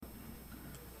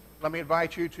Let me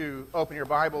invite you to open your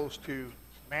Bibles to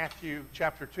Matthew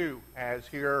chapter 2, as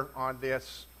here on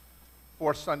this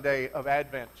fourth Sunday of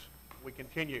Advent, we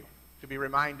continue to be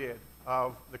reminded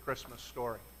of the Christmas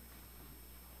story.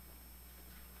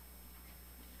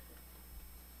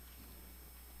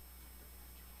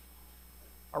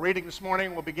 Our reading this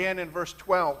morning will begin in verse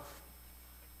 12,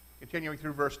 continuing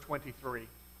through verse 23.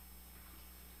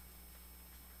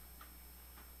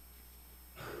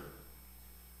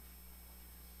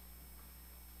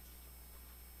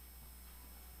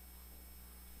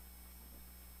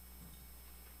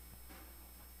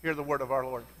 Hear the word of our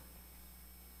Lord.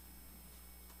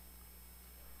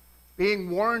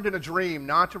 Being warned in a dream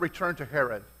not to return to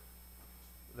Herod,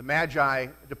 the Magi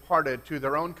departed to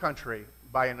their own country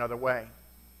by another way.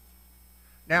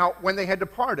 Now, when they had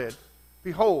departed,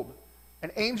 behold, an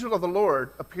angel of the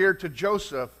Lord appeared to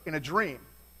Joseph in a dream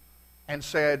and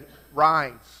said,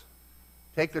 "Rise,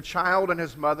 take the child and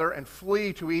his mother and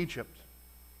flee to Egypt,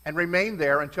 and remain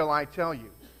there until I tell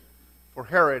you, for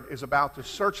Herod is about to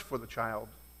search for the child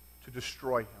to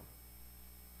destroy him."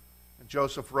 And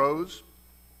Joseph rose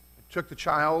and took the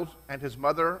child and his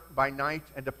mother by night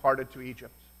and departed to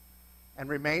Egypt, and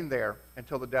remained there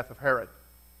until the death of Herod.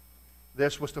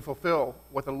 This was to fulfill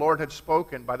what the Lord had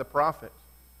spoken by the prophet,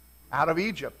 "Out of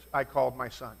Egypt I called my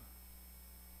son."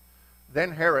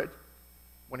 Then Herod,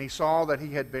 when he saw that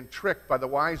he had been tricked by the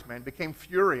wise men, became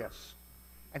furious,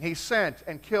 and he sent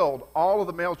and killed all of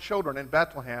the male children in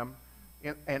Bethlehem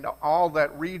and all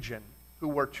that region who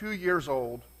were 2 years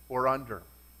old or under,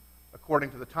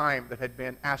 according to the time that had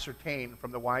been ascertained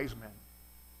from the wise men.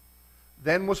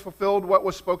 Then was fulfilled what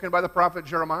was spoken by the prophet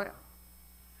Jeremiah.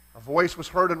 A voice was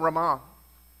heard in Ramah,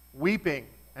 weeping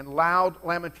and loud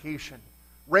lamentation.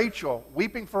 Rachel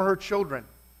weeping for her children.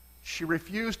 She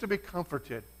refused to be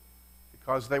comforted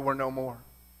because they were no more.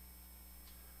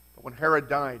 But when Herod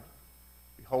died,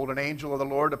 behold, an angel of the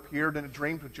Lord appeared in a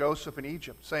dream to Joseph in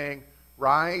Egypt, saying,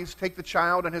 "Rise, take the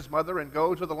child and his mother, and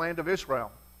go to the land of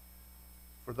Israel.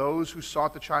 For those who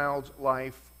sought the child's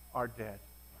life are dead."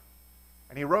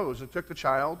 And he rose and took the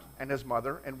child and his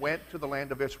mother and went to the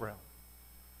land of Israel.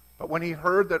 But when he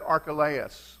heard that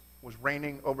Archelaus was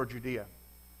reigning over Judea,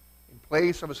 in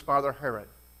place of his father Herod,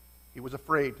 he was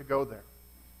afraid to go there.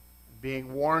 And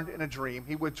being warned in a dream,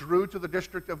 he withdrew to the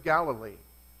district of Galilee.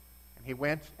 And he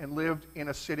went and lived in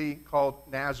a city called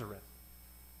Nazareth.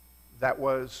 That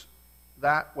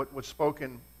what was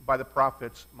spoken by the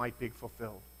prophets might be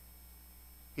fulfilled.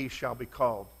 He shall be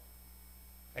called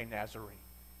a Nazarene.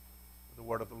 The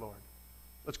word of the Lord.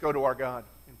 Let's go to our God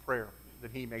in prayer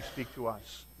that he may speak to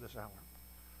us this hour.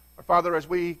 Our Father, as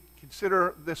we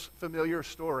consider this familiar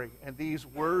story and these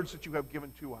words that you have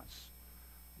given to us,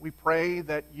 we pray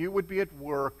that you would be at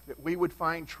work, that we would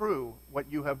find true what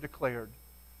you have declared,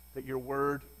 that your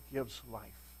word gives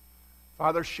life.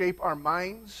 Father, shape our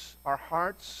minds, our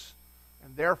hearts,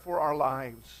 and therefore our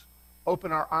lives.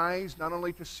 Open our eyes not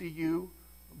only to see you,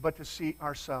 but to see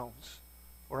ourselves.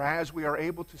 For as we are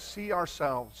able to see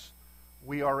ourselves,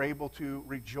 we are able to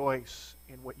rejoice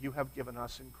in what you have given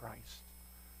us in Christ.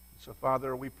 And so,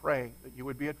 Father, we pray that you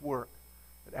would be at work,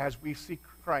 that as we see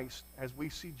Christ, as we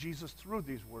see Jesus through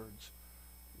these words,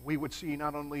 we would see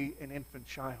not only an infant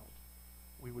child,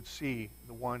 we would see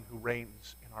the one who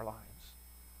reigns in our lives.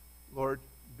 Lord,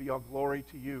 be all glory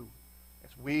to you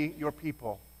as we, your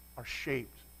people, are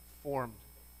shaped, formed,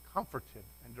 comforted,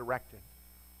 and directed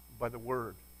by the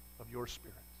word of your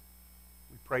Spirit.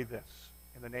 We pray this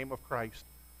in the name of Christ,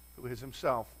 who is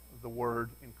himself the Word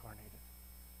incarnated.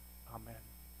 Amen.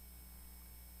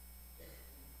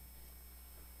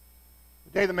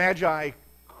 The day the Magi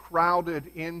crowded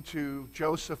into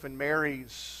Joseph and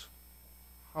Mary's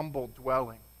humble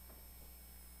dwelling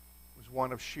was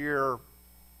one of sheer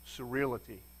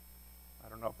surreality. I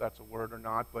don't know if that's a word or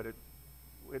not, but it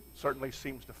certainly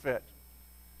seems to fit.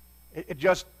 It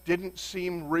just didn't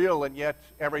seem real, and yet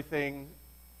everything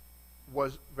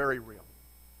was very real.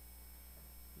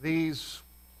 These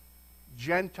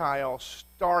Gentile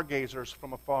stargazers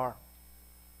from afar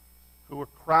who were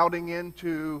crowding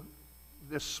into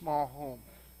this small home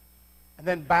and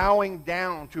then bowing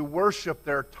down to worship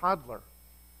their toddler.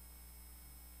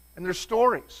 And their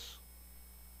stories,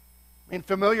 I mean,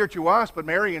 familiar to us, but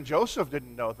Mary and Joseph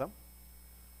didn't know them.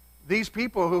 These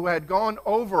people who had gone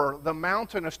over the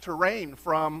mountainous terrain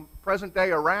from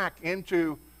present-day Iraq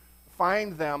into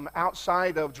find them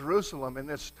outside of Jerusalem in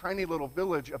this tiny little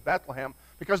village of Bethlehem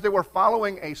because they were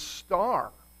following a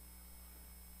star.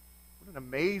 What an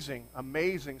amazing,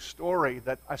 amazing story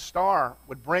that a star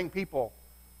would bring people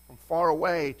from far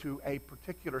away to a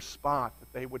particular spot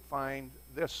that they would find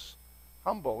this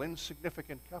humble,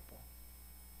 insignificant couple.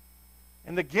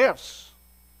 And the gifts,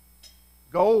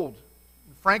 gold,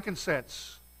 and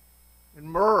frankincense, and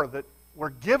myrrh that were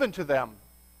given to them,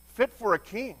 fit for a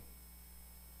king.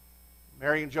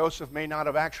 Mary and Joseph may not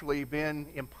have actually been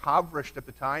impoverished at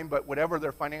the time, but whatever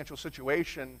their financial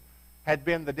situation had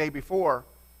been the day before,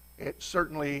 it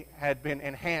certainly had been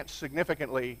enhanced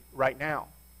significantly right now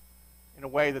in a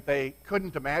way that they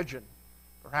couldn't imagine,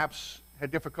 perhaps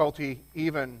had difficulty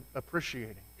even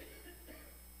appreciating.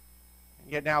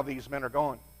 And yet now these men are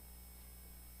gone.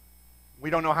 We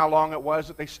don't know how long it was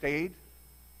that they stayed,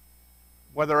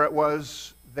 whether it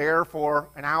was there for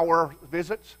an hour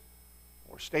visit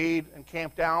or stayed and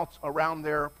camped out around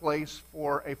their place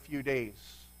for a few days.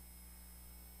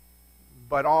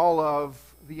 But all of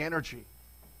the energy,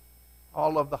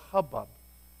 all of the hubbub,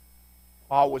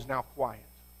 all was now quiet.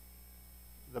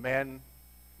 The men,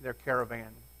 their caravan,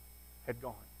 had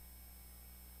gone.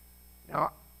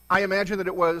 Now, I imagine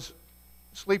that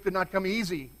sleep did not come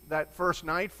easy that first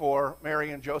night for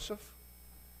Mary and Joseph.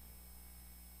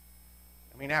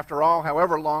 I mean, after all,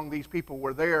 however long these people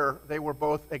were there, they were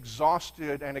both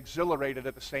exhausted and exhilarated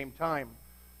at the same time.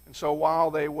 And so while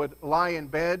they would lie in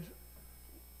bed,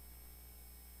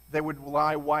 they would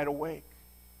lie wide awake.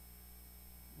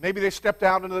 Maybe they stepped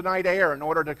out into the night air in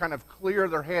order to kind of clear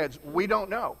their heads. We don't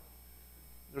know.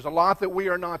 There's a lot that we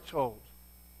are not told.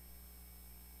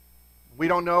 We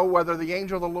don't know whether the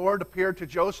angel of the Lord appeared to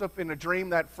Joseph in a dream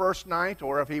that first night,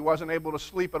 or if he wasn't able to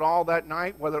sleep at all that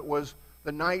night, whether it was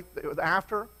the night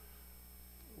after.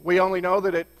 We only know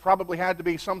that it probably had to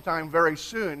be sometime very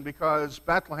soon, because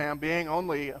Bethlehem, being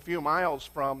only a few miles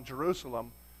from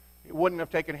Jerusalem, it wouldn't have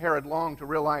taken Herod long to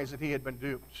realize that he had been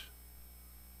duped,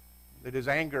 that his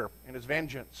anger and his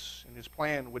vengeance and his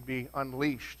plan would be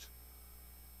unleashed.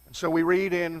 And so we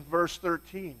read in verse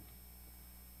 13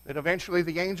 that eventually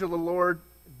the angel of the Lord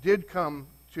did come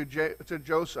to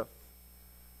Joseph.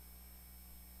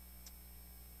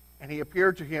 And he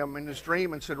appeared to him in his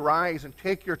dream and said, "Rise and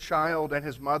take your child and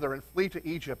his mother and flee to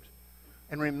Egypt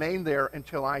and remain there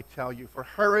until I tell you. For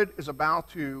Herod is about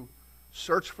to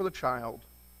search for the child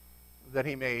that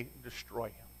he may destroy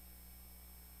him."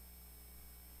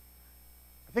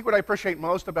 I think what I appreciate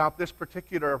most about this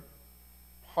particular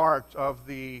part of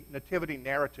the nativity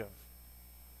narrative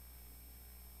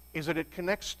is that it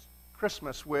connects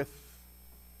Christmas with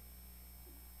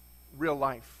real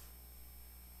life.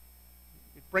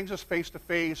 It brings us face to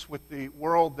face with the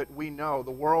world that we know,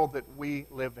 the world that we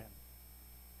live in.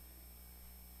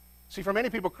 See, for many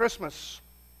people, Christmas,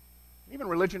 even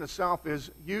religion itself,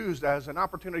 is used as an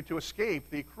opportunity to escape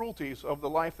the cruelties of the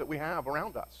life that we have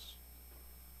around us.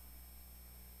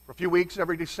 For a few weeks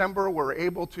every December, we're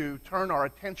able to turn our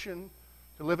attention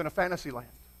to live in a fantasy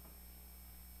land,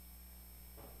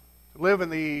 to live in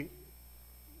the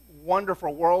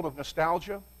wonderful world of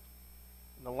nostalgia,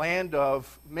 in the land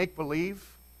of make-believe,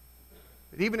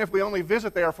 that even if we only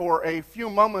visit there for a few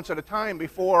moments at a time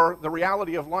before the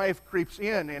reality of life creeps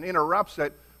in and interrupts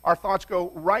it, our thoughts go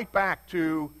right back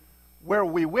to where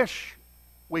we wish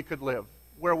we could live,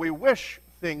 where we wish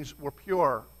things were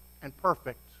pure and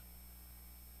perfect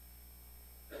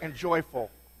and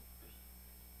joyful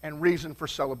and reason for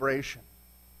celebration.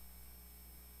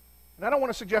 And I don't want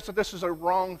to suggest that this is a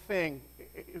wrong thing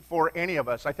for any of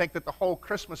us. I think that the whole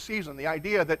Christmas season, the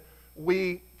idea that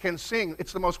we can sing,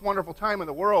 it's the most wonderful time in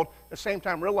the world, at the same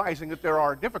time realizing that there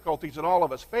are difficulties that all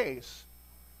of us face,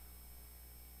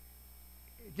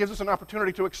 it gives us an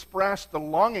opportunity to express the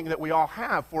longing that we all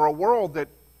have for a world that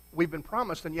we've been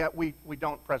promised and yet we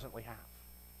don't presently have.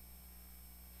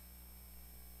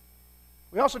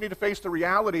 We also need to face the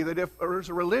reality that if there's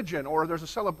a religion or there's a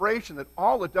celebration that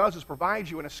all it does is provide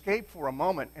you an escape for a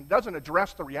moment and doesn't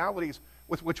address the realities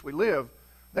with which we live,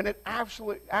 then it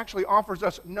actually offers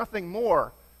us nothing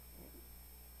more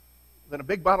than a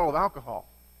big bottle of alcohol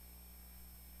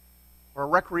or a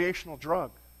recreational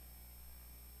drug.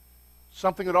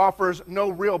 Something that offers no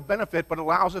real benefit but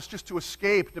allows us just to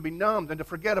escape, to be numbed, and to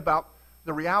forget about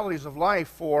the realities of life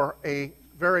for a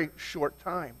very short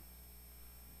time.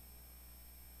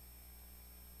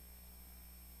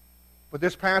 But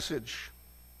this passage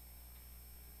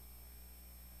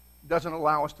doesn't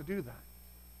allow us to do that.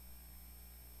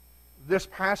 This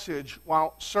passage,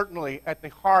 while certainly at the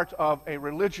heart of a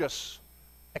religious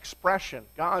expression,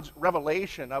 God's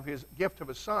revelation of his gift of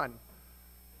his Son,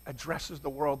 addresses the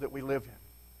world that we live in.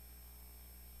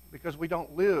 Because we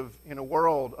don't live in a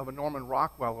world of a Norman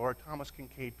Rockwell or a Thomas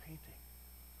Kincaid painting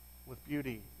with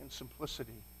beauty and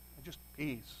simplicity and just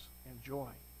peace and joy.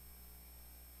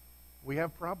 We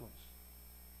have problems.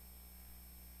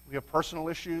 We have personal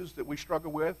issues that we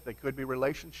struggle with. They could be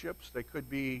relationships. They could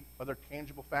be other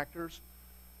tangible factors.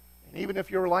 And even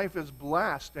if your life is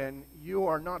blessed and you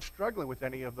are not struggling with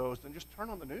any of those, then just turn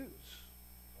on the news.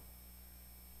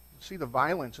 You'll see the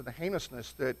violence and the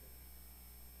heinousness that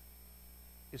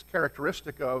is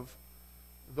characteristic of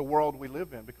the world we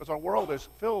live in, because our world is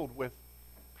filled with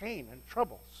pain and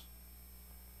troubles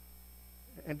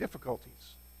and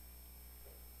difficulties.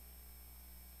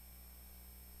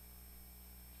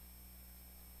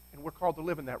 And we're called to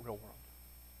live in that real world.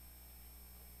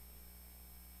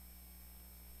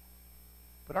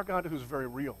 But our God, who's very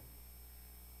real,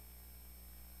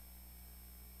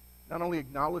 not only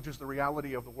acknowledges the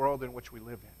reality of the world in which we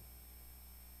live in,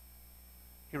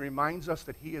 He reminds us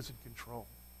that He is in control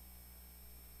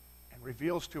and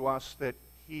reveals to us that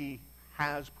He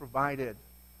has provided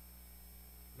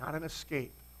not an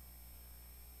escape,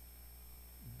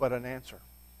 but an answer.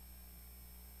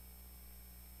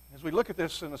 As we look at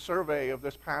this in a survey of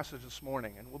this passage this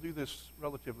morning, and we'll do this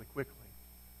relatively quickly,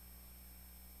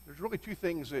 there's really two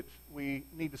things that we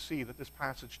need to see that this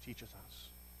passage teaches us.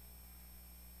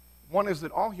 One is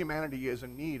that all humanity is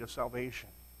in need of salvation.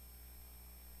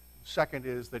 Second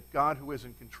is that God, who is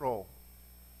in control,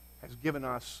 has given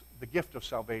us the gift of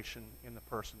salvation in the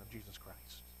person of Jesus Christ.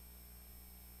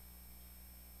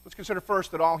 Let's consider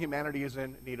first that all humanity is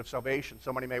in need of salvation.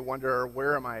 Somebody may wonder,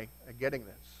 where am I getting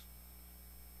this?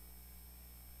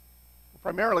 Well,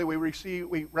 primarily,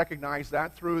 we recognize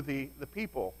that through the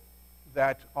people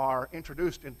that are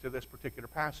introduced into this particular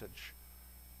passage.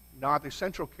 Not the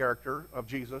central character of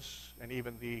Jesus and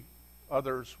even the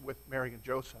others with Mary and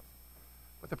Joseph,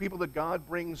 but the people that God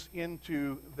brings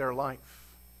into their life.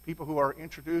 People who are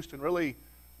introduced and really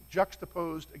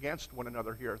juxtaposed against one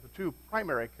another here. The two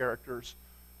primary characters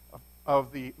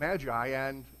of the Magi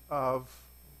and of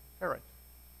Herod.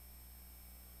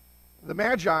 The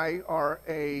Magi are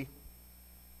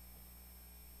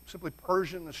simply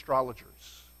Persian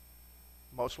astrologers,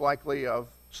 most likely of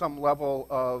some level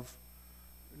of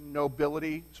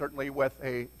nobility, certainly with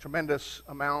a tremendous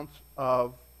amount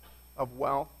of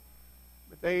wealth.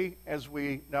 But they, as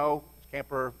we know, as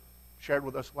Camper shared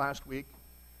with us last week,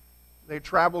 they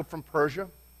traveled from Persia,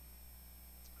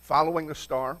 following the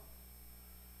star,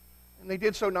 and they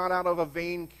did so not out of a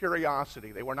vain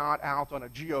curiosity. They were not out on a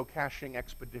geocaching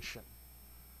expedition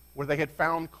where they had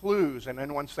found clues, and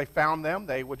then once they found them,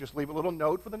 they would just leave a little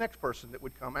note for the next person that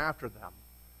would come after them.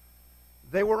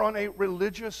 They were on a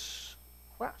religious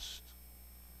quest.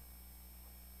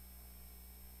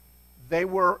 They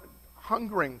were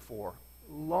hungering for,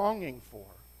 longing for,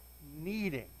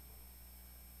 needing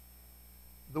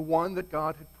the one that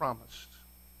God had promised,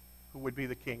 who would be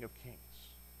the King of Kings.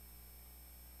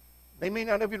 They may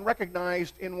not have even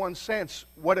recognized in one sense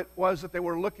what it was that they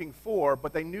were looking for,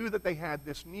 but they knew that they had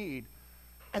this need.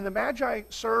 And the Magi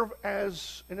serve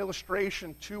as an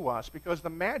illustration to us, because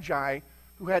the Magi,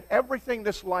 who had everything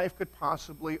this life could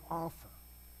possibly offer,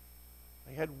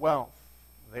 they had wealth,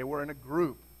 they were in a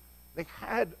group, they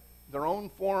had their own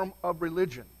form of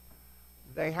religion,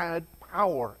 they had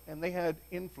power, and they had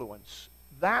influence.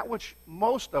 That which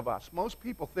most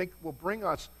people think will bring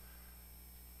us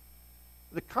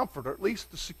the comfort, or at least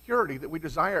the security that we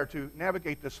desire to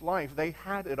navigate this life, they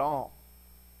had it all.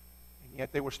 And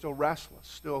yet they were still restless,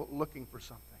 still looking for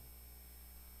something.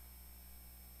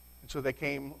 And so they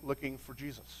came looking for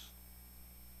Jesus.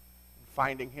 And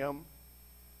finding him,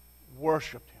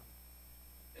 worshiped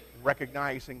him,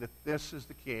 recognizing that this is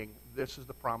the King, this is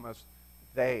the promise.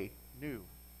 They knew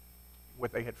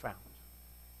what they had found.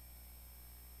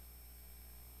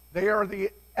 They are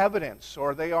the evidence,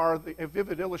 or they are a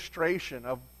vivid illustration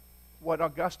of what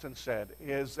Augustine said,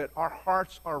 is that our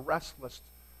hearts are restless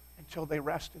until they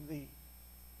rest in thee.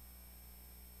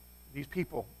 These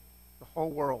people, the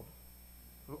whole world,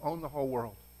 who own the whole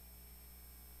world,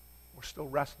 were still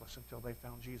restless until they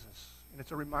found Jesus. And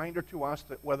it's a reminder to us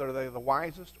that whether they're the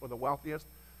wisest or the wealthiest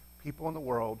people in the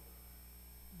world,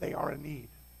 they are in need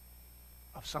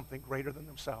of something greater than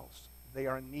themselves. They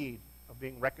are in need of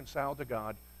being reconciled to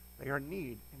God. They are in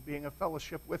need in being a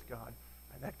fellowship with God,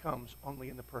 and that comes only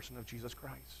in the person of Jesus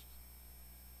Christ.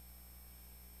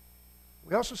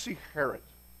 We also see Herod.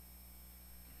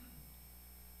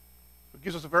 It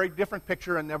gives us a very different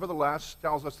picture, and nevertheless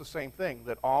tells us the same thing,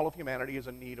 that all of humanity is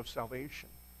in need of salvation.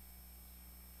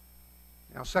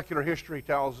 Now, secular history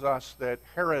tells us that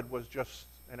Herod was just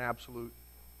an absolute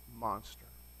monster.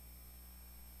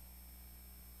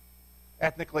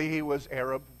 Ethnically, he was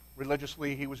Arab.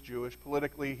 Religiously, he was Jewish.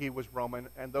 Politically, he was Roman.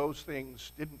 And those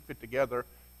things didn't fit together.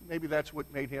 Maybe that's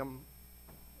what made him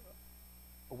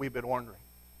a wee bit ornery.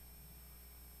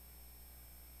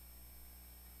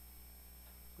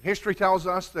 But history tells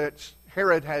us that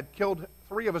Herod had killed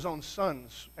 3 of his own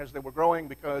sons as they were growing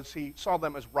because he saw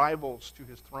them as rivals to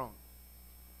his throne.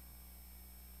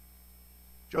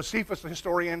 Josephus, the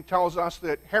historian, tells us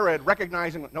that Herod,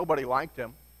 recognizing that nobody liked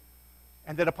him,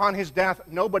 and that upon his death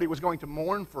nobody was going to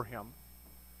mourn for him,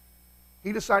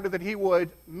 he decided that he would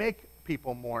make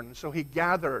people mourn. And so he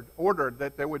ordered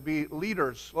that there would be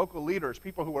leaders, local leaders,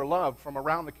 people who were loved from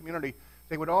around the community.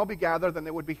 They would all be gathered, and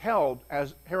they would be held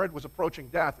as Herod was approaching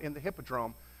death in the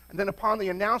Hippodrome. And then upon the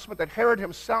announcement that Herod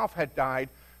himself had died,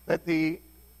 that the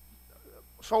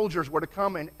soldiers were to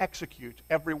come and execute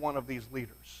every one of these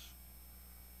leaders.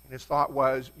 And his thought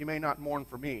was, you may not mourn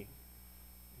for me,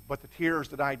 but the tears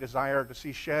that I desire to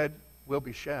see shed will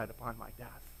be shed upon my death.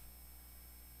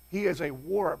 He is a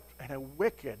warped and a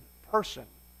wicked person.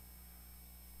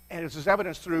 And this is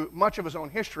evidenced through much of his own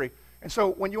history. And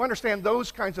so when you understand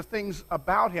those kinds of things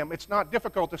about him, it's not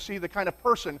difficult to see the kind of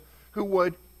person who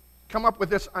would come up with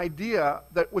this idea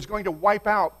that was going to wipe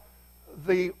out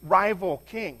the rival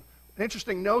king. An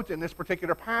interesting note in this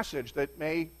particular passage that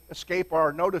may escape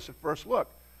our notice at first look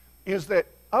is that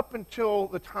up until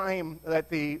the time that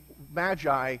the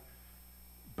Magi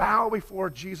bow before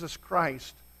Jesus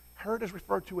Christ, Herod is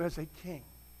referred to as a king.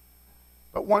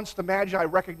 But once the Magi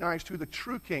recognized who the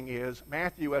true king is,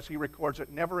 Matthew, as he records it,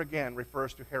 never again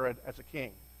refers to Herod as a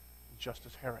king, just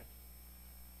as Herod.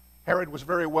 Herod was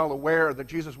very well aware that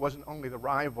Jesus wasn't only the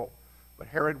rival,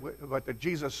 but that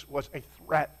Jesus was a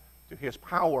threat to his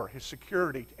power, his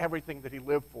security, to everything that he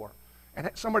lived for. And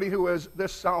somebody who is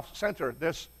this self-centered,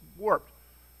 this warped,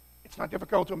 it's not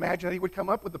difficult to imagine that he would come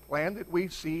up with the plan that we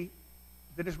see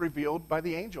that is revealed by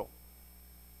the angel.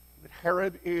 That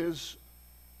Herod is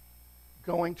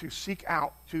going to seek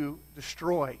out to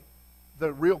destroy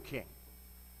the real king.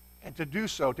 And to do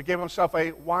so, to give himself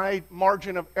a wide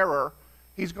margin of error,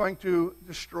 he's going to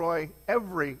destroy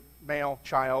every male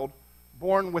child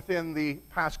born within the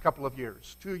past couple of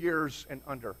years, 2 years and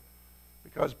under.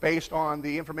 Because based on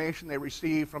the information they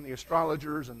received from the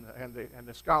astrologers and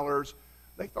the scholars,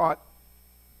 they thought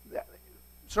that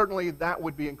certainly that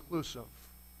would be inclusive.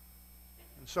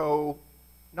 And so,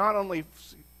 not only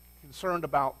concerned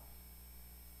about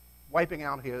wiping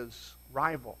out his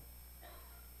rival,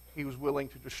 he was willing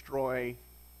to destroy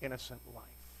innocent life.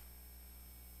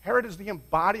 Herod is the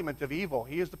embodiment of evil.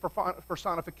 He is the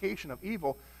personification of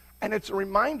evil. And it's a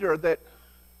reminder that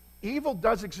evil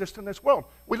does exist in this world.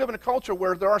 We live in a culture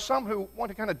where there are some who want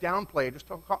to kind of downplay it, just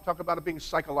talk about it being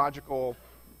psychological,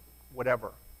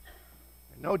 whatever.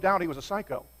 And no doubt he was a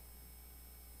psycho.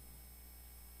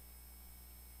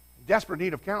 In desperate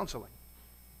need of counseling.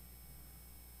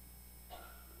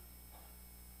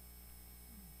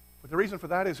 But the reason for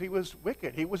that is he was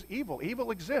wicked. He was evil. Evil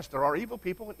exists. There are evil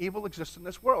people, and evil exists in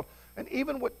this world. And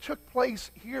even what took place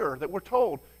here that we're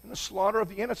told in the slaughter of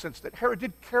the innocents, that Herod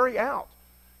did carry out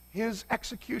his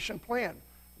execution plan.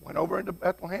 Went over into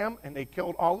Bethlehem, and they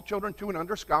killed all the children 2 and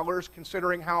under. Scholars,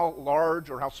 considering how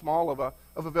large or how small of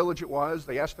a village it was,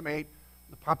 they estimate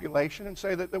the population and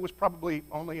say that there was probably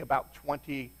only about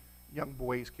 20 young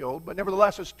boys killed. But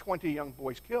nevertheless, it's 20 young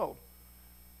boys killed.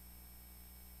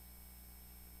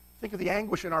 Think of the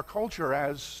anguish in our culture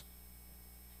as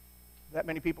that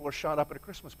many people are shot up at a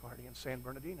Christmas party in San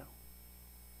Bernardino.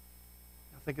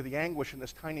 Now think of the anguish in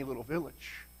this tiny little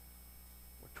village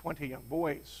where 20 young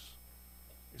boys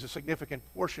is a significant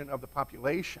portion of the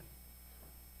population.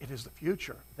 It is the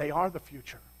future. They are the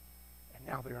future. And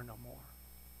now they are no more.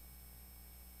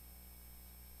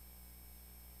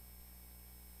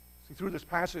 See, through this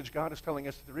passage, God is telling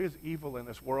us that there is evil in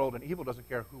this world, and evil doesn't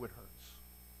care who it hurts.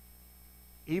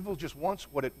 Evil just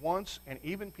wants what it wants, and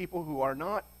even people who are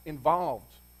not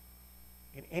involved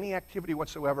in any activity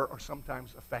whatsoever are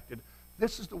sometimes affected.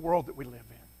 This is the world that we live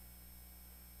in.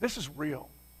 This is real.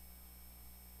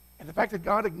 And the fact that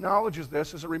God acknowledges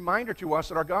this is a reminder to us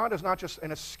that our God is not just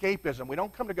an escapism. We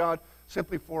don't come to God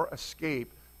simply for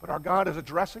escape, but our God is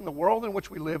addressing the world in which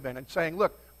we live in and saying,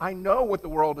 look, I know what the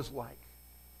world is like.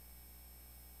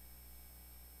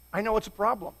 I know it's a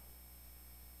problem.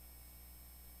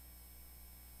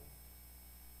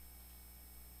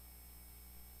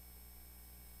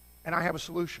 And I have a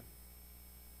solution.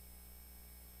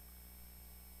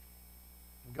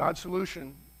 God's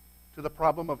solution to the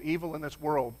problem of evil in this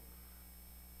world,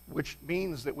 which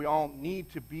means that we all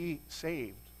need to be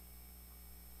saved,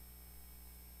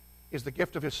 is the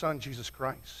gift of his Son, Jesus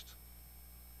Christ.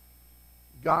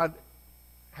 God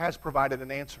has provided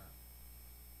an answer.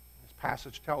 This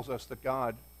passage tells us that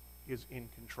God is in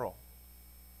control.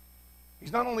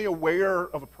 He's not only aware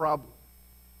of a problem,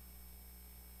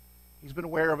 he's been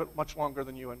aware of it much longer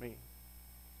than you and me.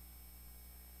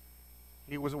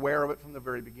 He was aware of it from the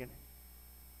very beginning.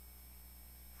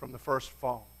 from the first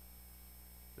fall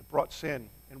that brought sin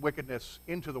and wickedness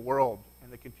into the world,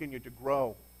 and they continued to grow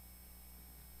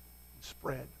and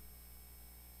spread.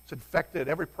 It's infected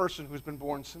every person who's been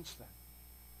born since then.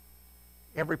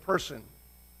 Every person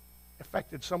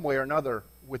affected some way or another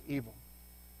with evil.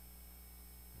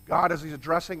 God, as he's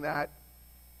addressing that,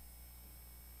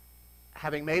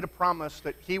 having made a promise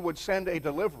that he would send a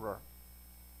deliverer,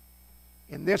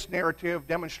 in this narrative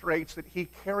demonstrates that he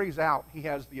carries out, he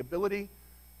has the ability,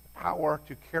 the power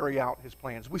to carry out his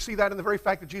plans. We see that in the very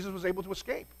fact that Jesus was able to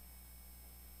escape.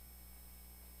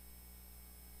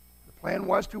 The plan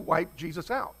was to wipe Jesus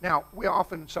out. Now, we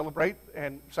often celebrate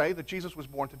and say that Jesus was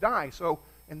born to die. So,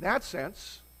 in that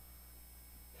sense,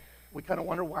 we kind of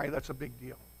wonder why that's a big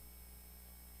deal.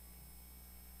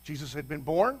 Jesus had been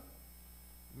born,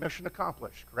 mission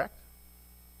accomplished, correct?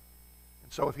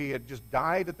 And so if he had just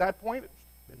died at that point,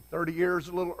 it's been 30 years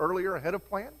a little earlier ahead of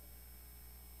plan,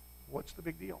 what's the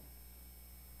big deal?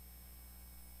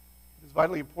 It's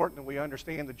vitally important that we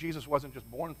understand that Jesus wasn't just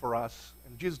born for us,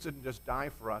 and Jesus didn't just die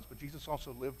for us, but Jesus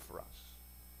also lived for us.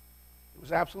 It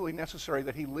was absolutely necessary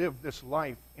that he lived this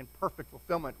life in perfect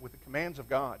fulfillment with the commands of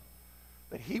God,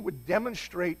 that he would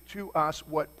demonstrate to us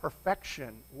what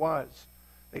perfection was,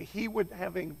 that he would,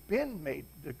 having been made,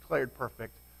 declared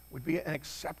perfect, would be an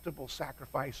acceptable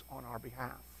sacrifice on our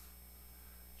behalf.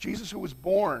 Jesus, who was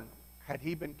born, had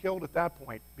he been killed at that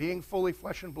point, being fully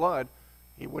flesh and blood,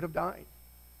 he would have died.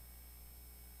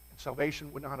 And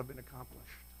salvation would not have been accomplished.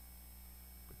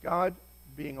 But God,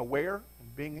 being aware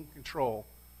and being in control,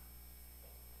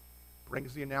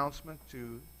 brings the announcement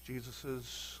to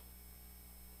Jesus'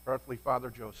 earthly father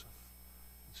Joseph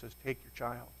and says, take your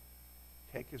child,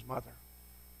 take his mother,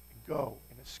 and go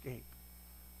and escape.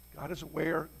 God is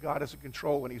aware, God is in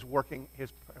control, and he's working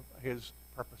his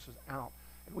purposes out.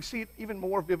 And we see it even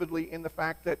more vividly in the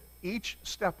fact that each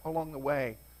step along the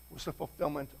way was the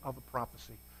fulfillment of a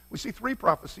prophecy. We see 3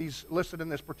 prophecies listed in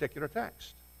this particular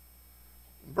text.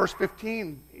 In verse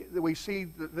 15, we see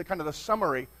the kind of the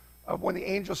summary of when the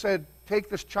angel said, take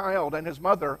this child and his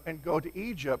mother and go to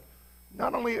Egypt.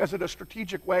 Not only is it a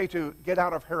strategic way to get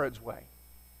out of Herod's way,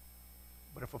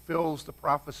 but it fulfills the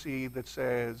prophecy that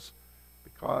says,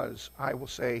 because I will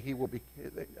say he will be,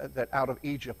 that out of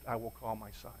Egypt I will call my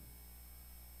son.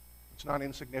 It's not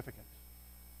insignificant.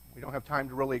 We don't have time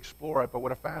to really explore it, but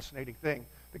what a fascinating thing,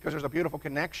 because there's a beautiful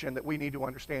connection that we need to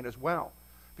understand as well.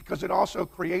 Because it also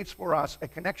creates for us a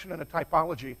connection and a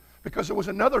typology, because there was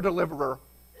another deliverer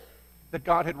that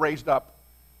God had raised up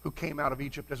who came out of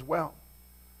Egypt as well.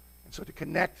 And so to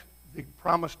connect the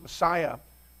promised Messiah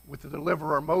with the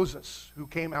deliverer Moses who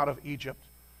came out of Egypt,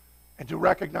 and to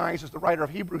recognize, as the writer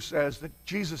of Hebrews says, that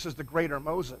Jesus is the greater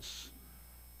Moses,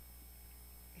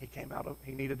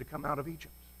 he needed to come out of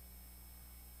Egypt.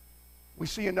 We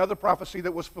see another prophecy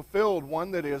that was fulfilled,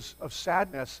 one that is of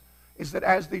sadness, is that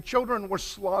as the children were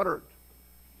slaughtered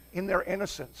in their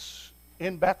innocence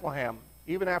in Bethlehem,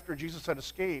 even after Jesus had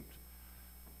escaped,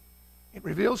 it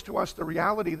reveals to us the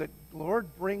reality that the Lord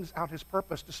brings out his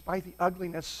purpose despite the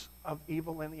ugliness of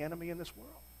evil and the enemy in this world.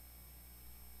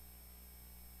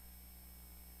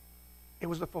 It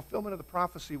was the fulfillment of the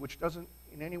prophecy which doesn't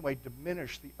in any way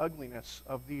diminish the ugliness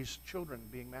of these children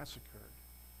being massacred.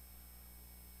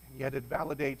 And yet it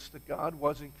validates that God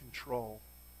was in control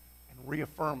and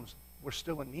reaffirms we're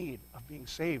still in need of being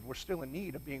saved. We're still in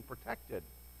need of being protected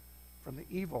from the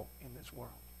evil in this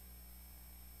world.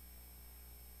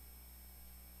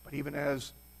 But even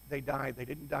as they died, they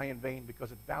didn't die in vain,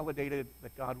 because it validated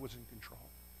that God was in control.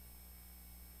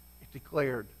 It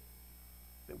declared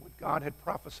that what God had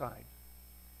prophesied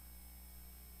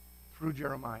through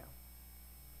Jeremiah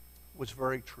was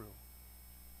very true.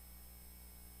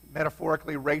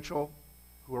 Metaphorically, Rachel,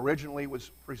 who originally was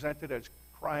presented as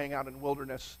crying out in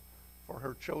wilderness for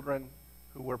her children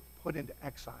who were put into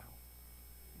exile,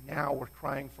 now was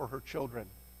crying for her children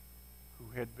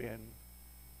who had been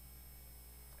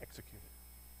executed.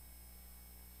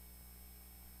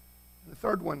 And the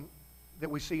third one that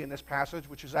we see in this passage,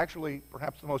 which is actually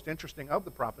perhaps the most interesting of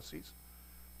the prophecies,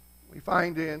 we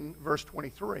find in verse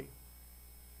 23.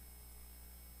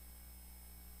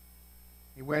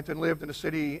 He went and lived in a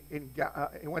city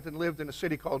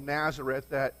called Nazareth,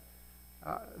 that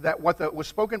what was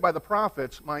spoken by the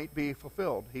prophets might be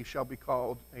fulfilled. He shall be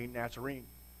called a Nazarene.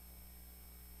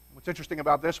 What's interesting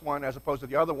about this one, as opposed to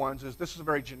the other ones, is this is a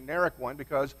very generic one,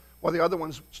 because while the other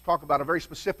ones talk about a very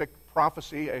specific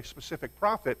prophecy, a specific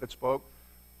prophet that spoke,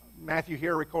 Matthew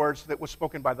here records that was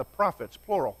spoken by the prophets,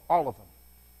 plural, all of them.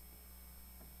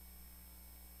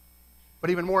 But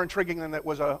even more intriguing than that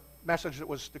was a message that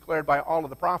was declared by all of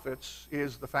the prophets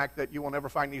is the fact that you will never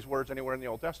find these words anywhere in the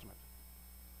Old Testament.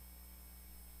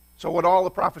 So what all the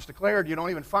prophets declared, you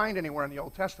don't even find anywhere in the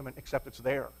Old Testament except it's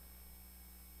there.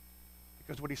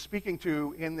 Because what he's speaking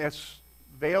to in this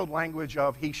veiled language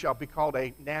of he shall be called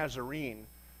a Nazarene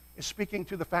is speaking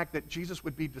to the fact that Jesus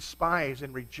would be despised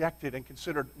and rejected and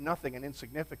considered nothing and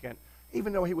insignificant,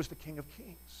 even though he was the King of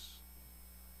Kings.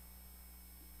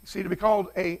 You see, to be called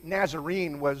a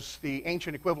Nazarene was the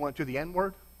ancient equivalent to the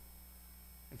N-word.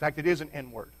 In fact, it is an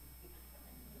N-word.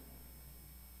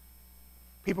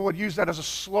 People would use that as a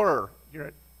slur.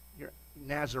 You're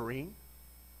Nazarene.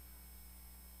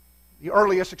 The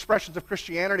earliest expressions of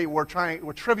Christianity were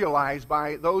trivialized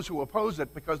by those who opposed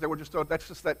it because they were just told that's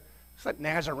just that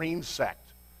Nazarene sect,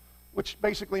 which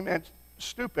basically meant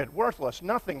stupid, worthless,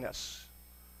 nothingness,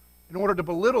 in order to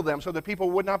belittle them so that people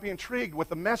would not be intrigued with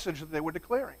the message that they were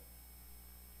declaring.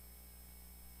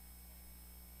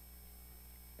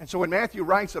 And so when Matthew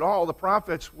writes that all the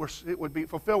prophets it would be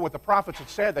fulfilled what the prophets had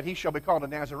said, that he shall be called a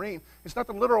Nazarene, it's not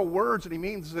the literal words that he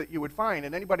means that you would find.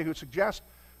 And anybody who suggests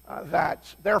that,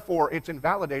 therefore, it's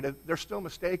invalidated, they're still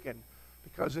mistaken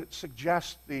because it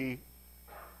suggests the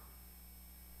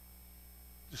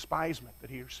despisement that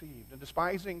he received. And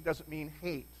despising doesn't mean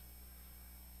hate.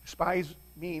 Despise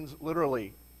means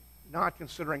literally not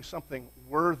considering something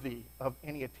worthy of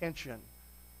any attention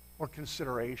or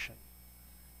consideration.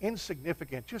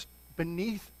 Insignificant, just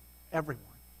beneath everyone.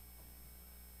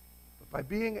 But by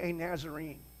being a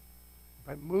Nazarene,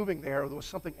 by moving there was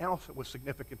something else that was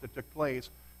significant that took place,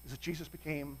 is that Jesus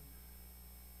became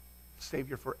the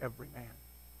Savior for every man.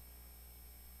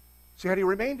 See, had he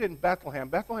remained in Bethlehem,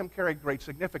 Bethlehem carried great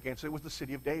significance. It was the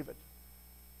city of David.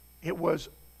 It was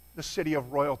the city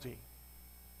of royalty.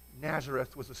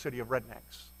 Nazareth was the city of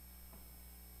rednecks.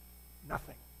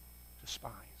 Nothing.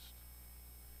 Despised.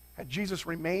 Had Jesus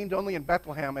remained only in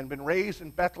Bethlehem and been raised in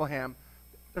Bethlehem,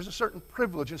 there's a certain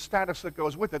privilege and status that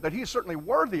goes with it that he is certainly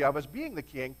worthy of as being the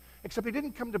king, except he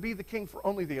didn't come to be the king for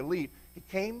only the elite. He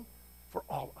came for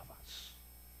all of us.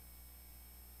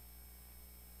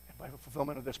 And by the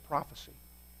fulfillment of this prophecy,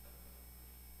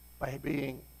 by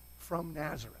being from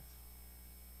Nazareth,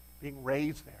 being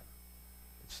raised there,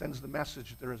 it sends the message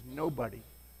that there is nobody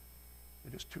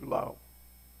that is too low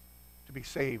to be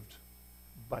saved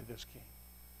by this king.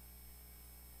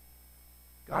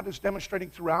 God is demonstrating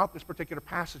throughout this particular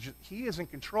passage that he is in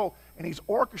control and he's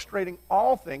orchestrating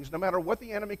all things, no matter what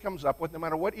the enemy comes up with, no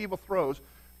matter what evil throws,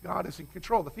 God is in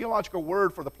control. The theological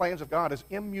word for the plans of God is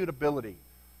immutability.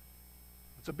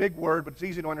 It's a big word, but it's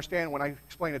easy to understand when I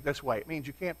explain it this way. It means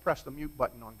you can't press the mute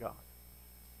button on God.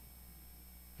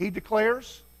 He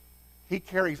declares, he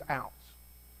carries out.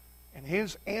 And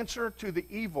his answer to the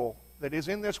evil that is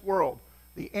in this world,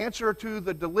 the answer to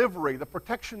the delivery, the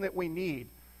protection that we need,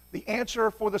 the answer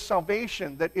for the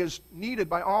salvation that is needed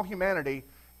by all humanity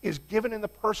is given in the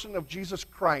person of Jesus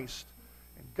Christ.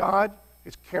 And God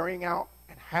is carrying out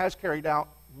and has carried out,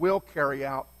 will carry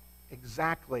out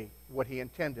exactly what he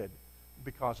intended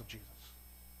because of Jesus.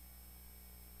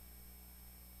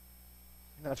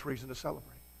 And that's reason to celebrate.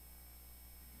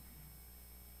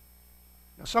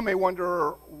 Now, some may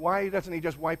wonder, why doesn't he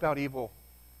just wipe out evil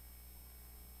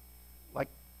like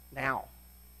now?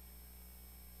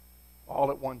 All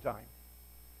at one time.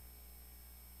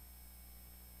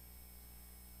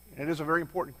 And it is a very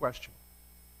important question.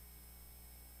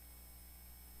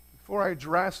 Before I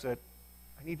address it,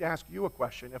 I need to ask you a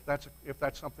question if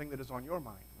that's something that is on your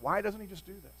mind. Why doesn't he just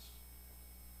do this?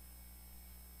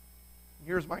 And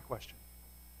here's my question.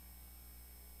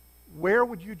 Where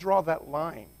would you draw that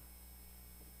line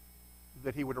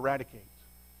that he would eradicate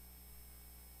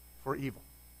for evil?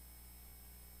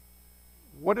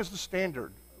 What is the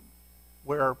standard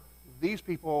where these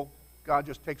people God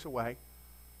just takes away,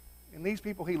 and these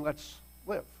people he lets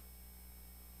live?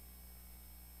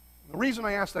 The reason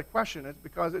I ask that question is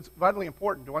because it's vitally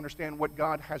important to understand what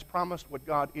God has promised, what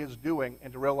God is doing,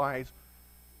 and to realize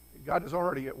God is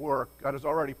already at work, God has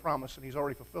already promised, and he's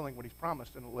already fulfilling what he's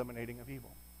promised in eliminating of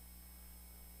evil.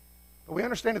 But we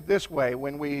understand it this way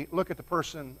when we look at the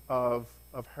person of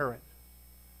Herod.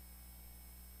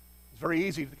 It's very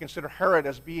easy to consider Herod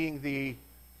as being the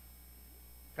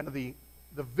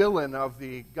villain of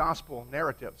the gospel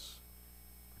narratives,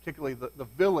 particularly the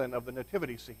villain of the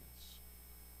nativity scenes.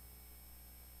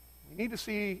 We need to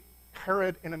see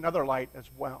Herod in another light as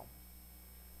well.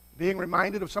 Being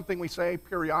reminded of something we say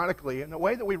periodically, in the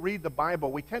way that we read the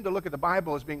Bible, we tend to look at the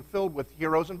Bible as being filled with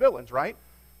heroes and villains, right?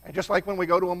 And just like when we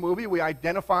go to a movie, we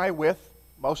identify with,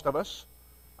 most of us,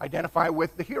 identify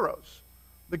with the heroes,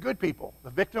 the good people, the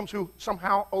victims who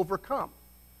somehow overcome.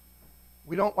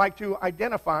 We don't like to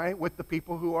identify with the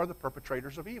people who are the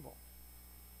perpetrators of evil.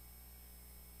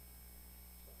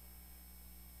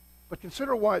 But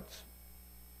consider what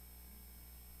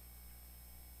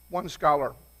one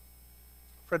scholar,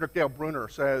 Frederick Dale Bruner,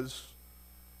 says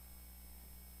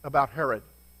about Herod.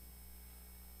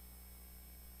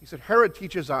 He said, Herod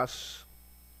teaches us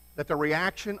that the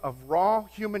reaction of raw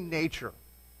human nature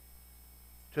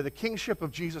to the kingship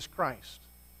of Jesus Christ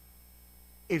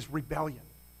is rebellion.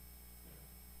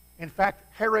 In fact,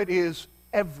 Herod is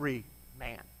every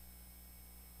man.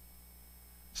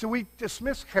 So we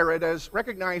dismiss Herod as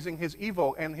recognizing his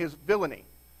evil and his villainy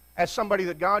as somebody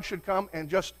that God should come and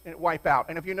just wipe out.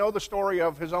 And if you know the story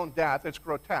of his own death, it's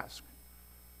grotesque.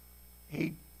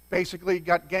 He basically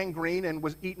got gangrene and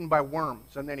was eaten by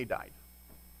worms, and then he died.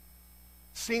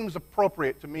 Seems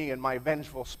appropriate to me in my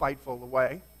vengeful, spiteful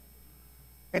way,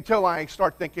 until I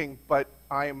start thinking, but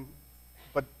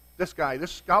this guy,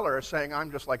 this scholar is saying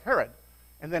I'm just like Herod.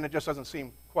 And then it just doesn't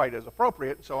seem quite as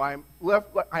appropriate, so I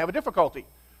have a difficulty.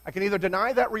 I can either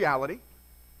deny that reality,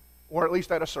 or at least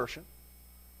that assertion,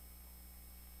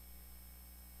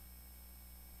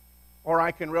 or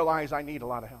I can realize I need a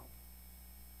lot of help.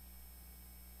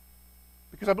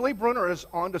 Because I believe Bruner is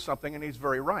onto something, and he's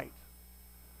very right.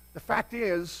 The fact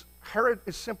is, Herod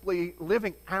is simply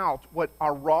living out what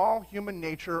our raw human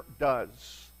nature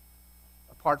does,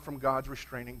 apart from God's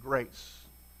restraining grace.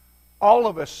 All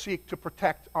of us seek to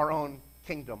protect our own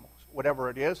kingdom, whatever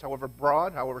it is, however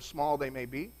broad, however small they may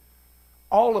be.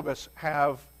 All of us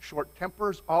have short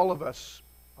tempers. All of us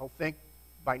think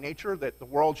by nature that the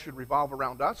world should revolve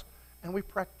around us, and we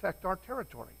protect our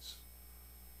territories.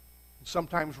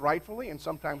 Sometimes rightfully, and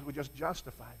sometimes we just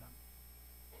justify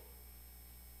them.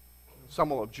 Some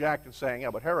will object and saying,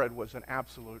 yeah, but Herod was an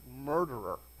absolute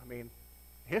murderer. I mean,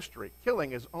 history,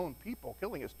 killing his own people,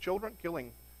 killing his children,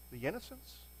 killing the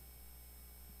innocents.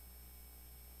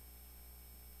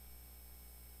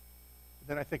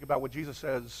 Then I think about what Jesus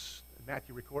says,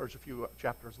 Matthew records a few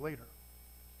chapters later.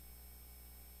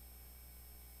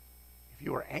 If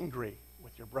you are angry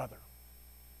with your brother,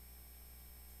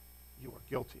 you are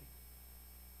guilty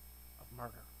of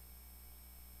murder.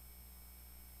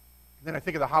 And then I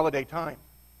think of the holiday time,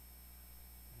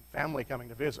 family coming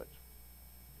to visit.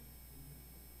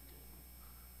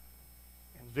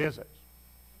 And visit.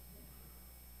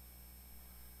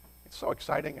 It's so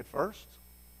exciting at first.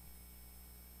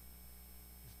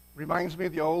 Reminds me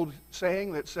of the old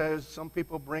saying that says some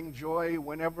people bring joy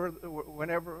wherever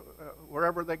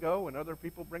they go, and other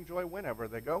people bring joy whenever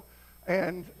they go.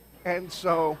 And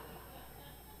so,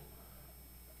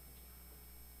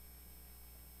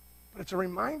 but it's a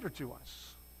reminder to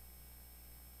us,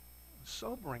 a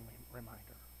sobering reminder.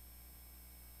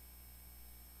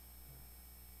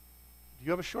 Do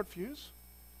you have a short fuse?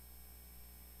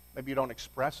 Maybe you don't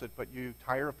express it, but you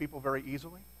tire of people very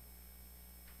easily.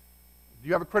 Do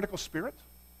you have a critical spirit?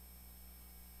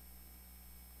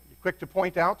 Are you quick to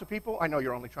point out to people? I know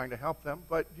you're only trying to help them,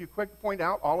 but do you quick to point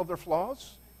out all of their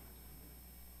flaws?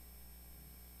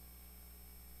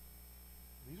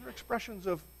 These are expressions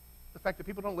of the fact that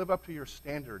people don't live up to your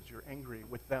standards. You're angry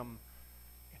with them,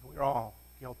 and we're all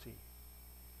guilty.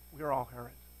 We're all Herod.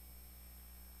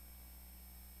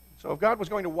 So if God was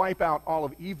going to wipe out all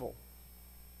of evil,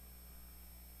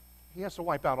 he has to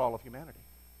wipe out all of humanity.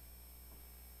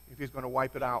 If he's going to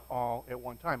wipe it out all at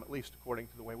one time, at least according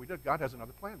to the way we did. God has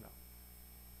another plan, though.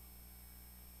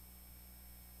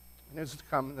 And this has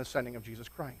come in the sending of Jesus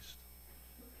Christ.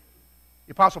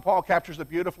 The Apostle Paul captures it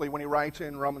beautifully when he writes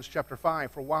in Romans chapter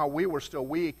 5, "For while we were still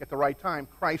weak, at the right time,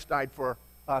 Christ died for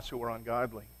us who were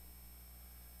ungodly."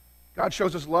 God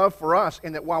shows his love for us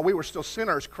in that while we were still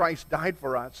sinners, Christ died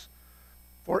for us.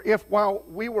 For if while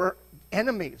we were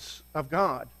enemies of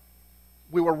God,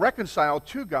 we were reconciled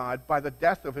to God by the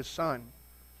death of his Son,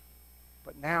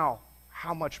 but now,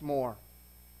 how much more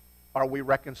are we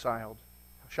reconciled?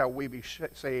 Shall we be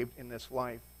saved in this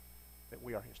life that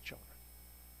we are his children?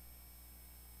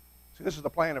 See, this is the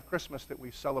plan of Christmas that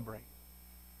we celebrate.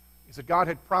 Is that God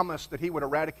had promised that he would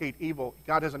eradicate evil.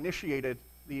 God has initiated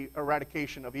the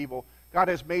eradication of evil. God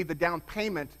has made the down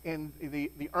payment in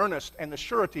the earnest and the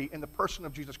surety in the person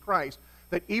of Jesus Christ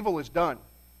that evil is done.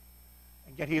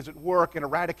 And yet he is at work in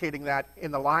eradicating that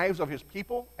in the lives of his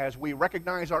people as we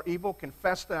recognize our evil,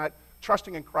 confess that,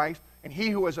 trusting in Christ. And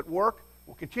he who is at work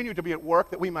will continue to be at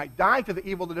work that we might die to the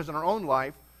evil that is in our own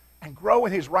life and grow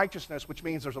in his righteousness, which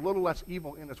means there's a little less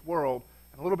evil in this world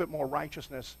and a little bit more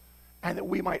righteousness, and that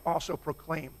we might also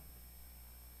proclaim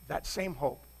that same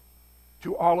hope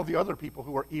to all of the other people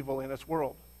who are evil in this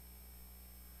world.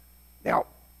 Now,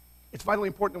 it's vitally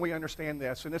important that we understand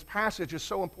this, and this passage is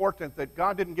so important that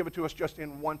God didn't give it to us just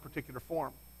in one particular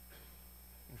form.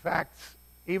 In fact,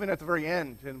 even at the very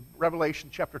end, in Revelation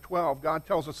chapter 12, God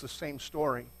tells us the same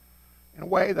story. in a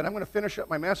way that I'm going to finish up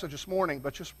my message this morning,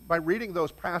 but just by reading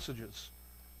those passages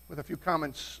with a few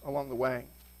comments along the way.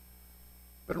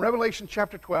 But in Revelation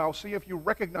chapter 12, see if you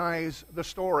recognize the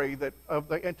story of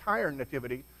the entire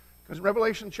nativity. Because in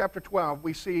Revelation chapter 12,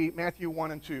 we see Matthew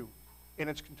 1 and 2 in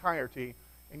its entirety,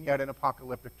 and yet in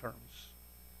apocalyptic terms.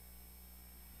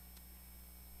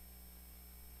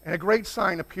 And a great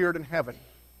sign appeared in heaven.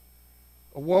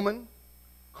 A woman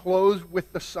clothed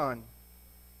with the sun,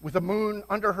 with the moon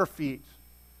under her feet,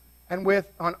 and with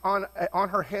on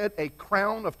her head a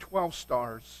crown of 12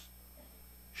 stars.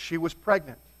 She was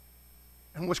pregnant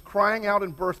and was crying out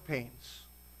in birth pains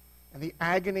and the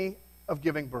agony of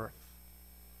giving birth.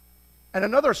 And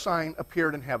another sign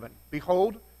appeared in heaven.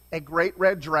 Behold, a great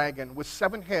red dragon with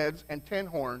 7 heads and 10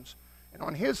 horns, and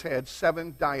on his head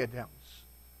 7 diadems.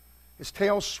 His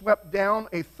tail swept down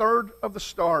a third of the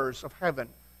stars of heaven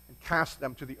and cast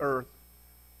them to the earth.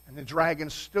 And the dragon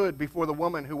stood before the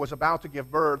woman who was about to give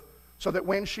birth, so that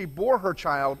when she bore her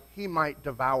child, he might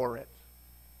devour it.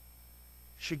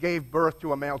 She gave birth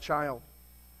to a male child,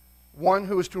 one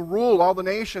who is to rule all the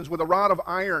nations with a rod of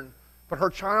iron. But her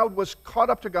child was caught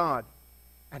up to God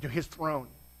and to his throne.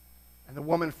 And the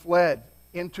woman fled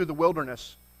into the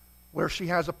wilderness, where she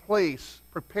has a place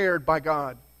prepared by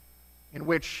God, in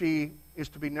which she is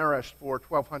to be nourished for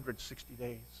 1,260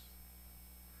 days.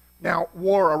 Now,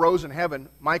 war arose in heaven,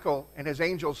 Michael and his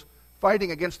angels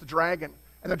fighting against the dragon.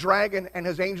 And the dragon and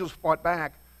his angels fought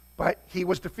back, but he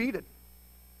was defeated.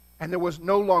 And there was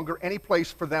no longer any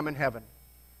place for them in heaven.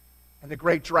 And the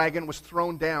great dragon was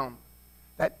thrown down,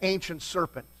 that ancient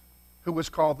serpent who was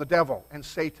called the devil and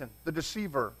Satan, the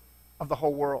deceiver of the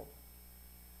whole world.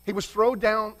 He was thrown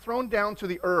down to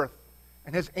the earth,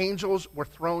 and his angels were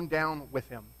thrown down with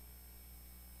him.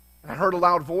 And I heard a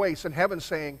loud voice in heaven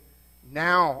saying,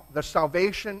 "Now the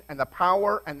salvation and the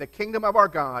power and the kingdom of our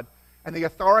God and the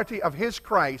authority of his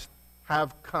Christ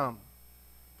have come.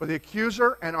 For the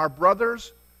accuser of our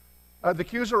brothers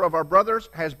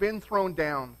has been thrown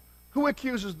down, who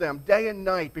accuses them day and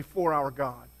night before our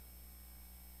God.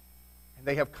 And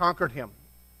they have conquered him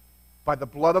by the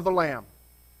blood of the Lamb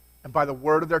and by the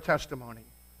word of their testimony.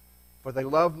 For they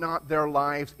love not their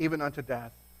lives even unto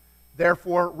death.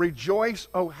 Therefore rejoice,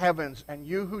 O heavens, and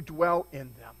you who dwell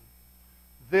in them."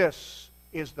 This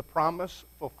is the promise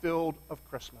fulfilled of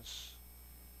Christmas.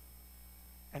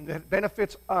 And that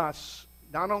benefits us,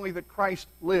 not only that Christ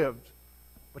lived,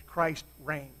 but Christ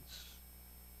reigns.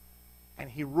 And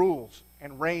he rules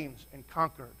and reigns and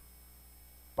conquered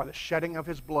by the shedding of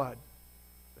his blood,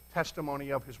 the testimony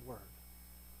of his word.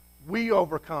 We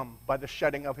overcome by the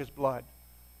shedding of his blood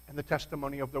and the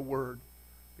testimony of the word,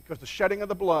 because the shedding of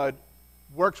the blood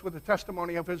works with the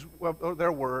testimony of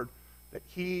their word, that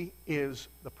he is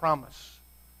the promise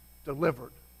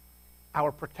delivered,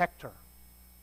 our protector,